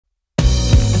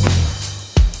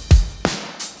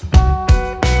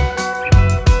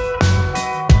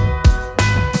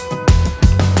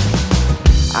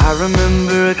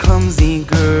remember a clumsy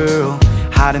girl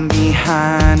hiding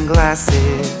behind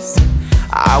glasses.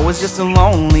 I was just a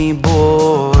lonely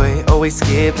boy, always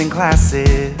skipping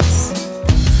classes.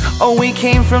 Oh, we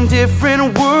came from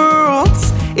different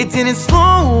worlds, it didn't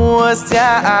slow us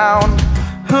down.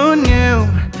 Who knew,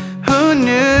 who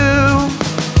knew?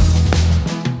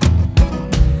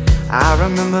 I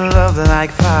remember love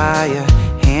like fire,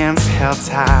 hands held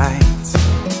tight.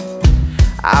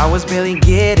 I was barely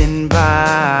getting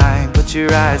by, but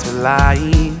your eyes were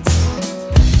lights.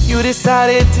 You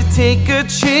decided to take a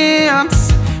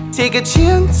chance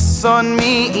on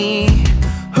me.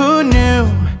 Who knew,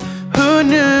 who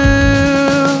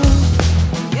knew?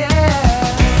 Yeah.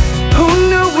 Who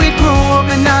knew we'd grow up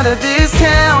and out of this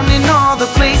town, and all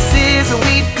the places that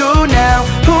we'd go now?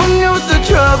 Who knew the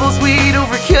troubles we'd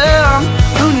overcome?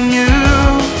 Who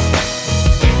knew?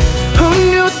 Who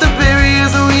knew the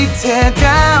barriers we'd tear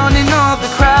down, and all the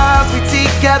crowds we'd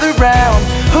take gather round?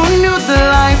 Who knew the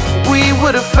life we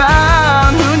would have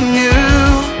found? Who knew?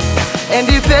 And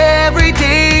if every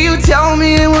day you tell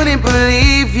me I wouldn't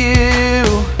believe you,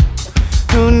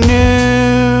 who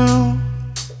knew?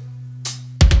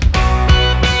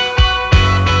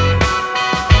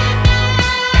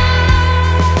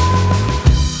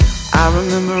 I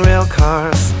remember rail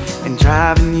cars and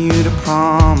driving you to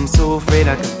prom, so afraid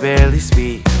I could barely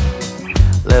speak,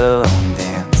 let alone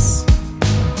dance.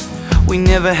 We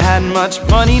never had much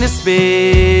money to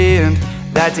spend,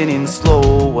 that didn't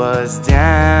slow us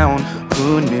down.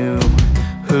 Who knew,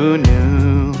 who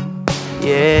knew?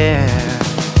 Yeah.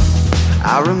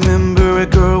 I remember a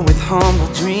girl with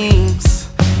humble dreams,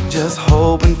 just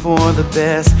hoping for the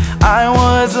best. I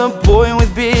was a boy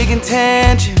with big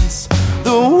intentions,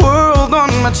 the world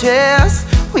on my chest.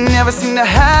 We never seemed to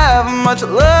have much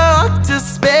luck to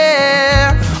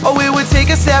spare. Oh, it would take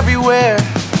us everywhere.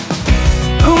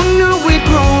 Who knew we'd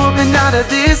grow up and out of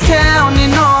this town,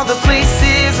 and all the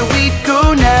places that we'd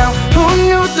go now? Who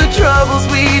knew the troubles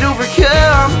we'd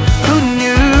overcome? Who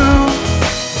knew?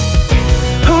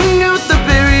 Who knew the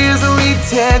barriers we'd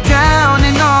tear down,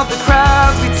 and all the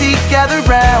crowds we'd take gather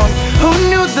round? Who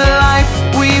knew the life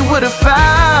we would have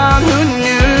found? Who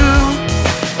knew?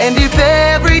 And if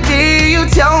every day you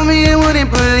tell me I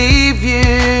wouldn't believe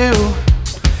you,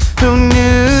 who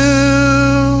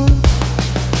knew?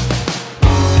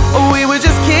 Oh, we were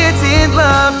just kids in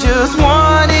love, just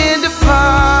wanting to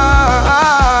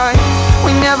fly.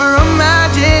 We never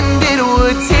imagined it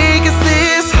would take us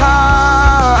this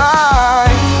high.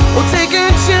 Oh,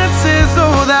 taking chances,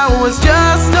 oh, that was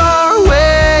just our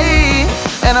way.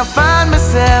 And I find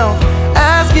myself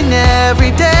asking every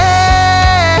day,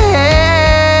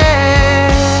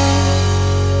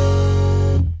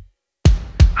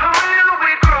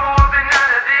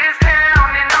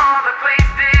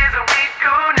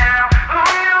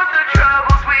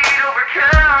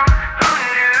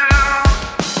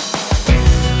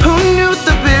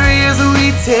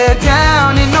 tear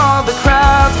down, and all the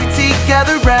crowds we take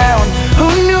gather round? Who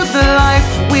knew the life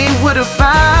we would have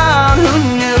found? Who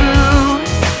knew?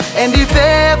 And if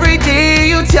every day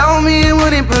you tell me I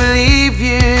wouldn't believe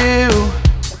you,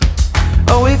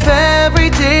 oh, if every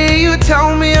day you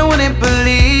tell me I wouldn't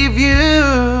believe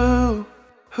you,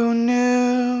 who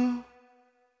knew?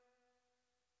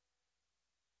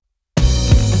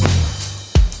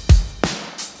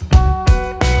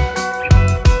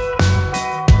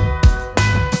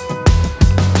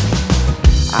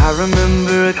 I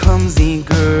remember a clumsy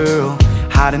girl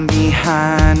hiding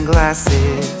behind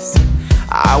glasses.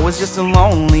 I was just a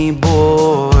lonely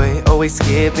boy, always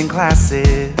skipping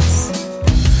classes.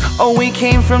 Oh, we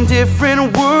came from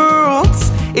different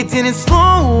worlds, it didn't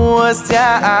slow us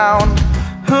down.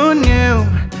 Who knew,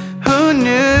 who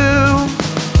knew?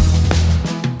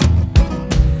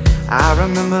 I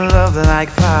remember love like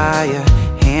fire,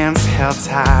 hands held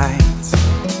tight.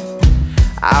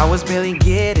 I was barely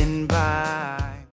getting by.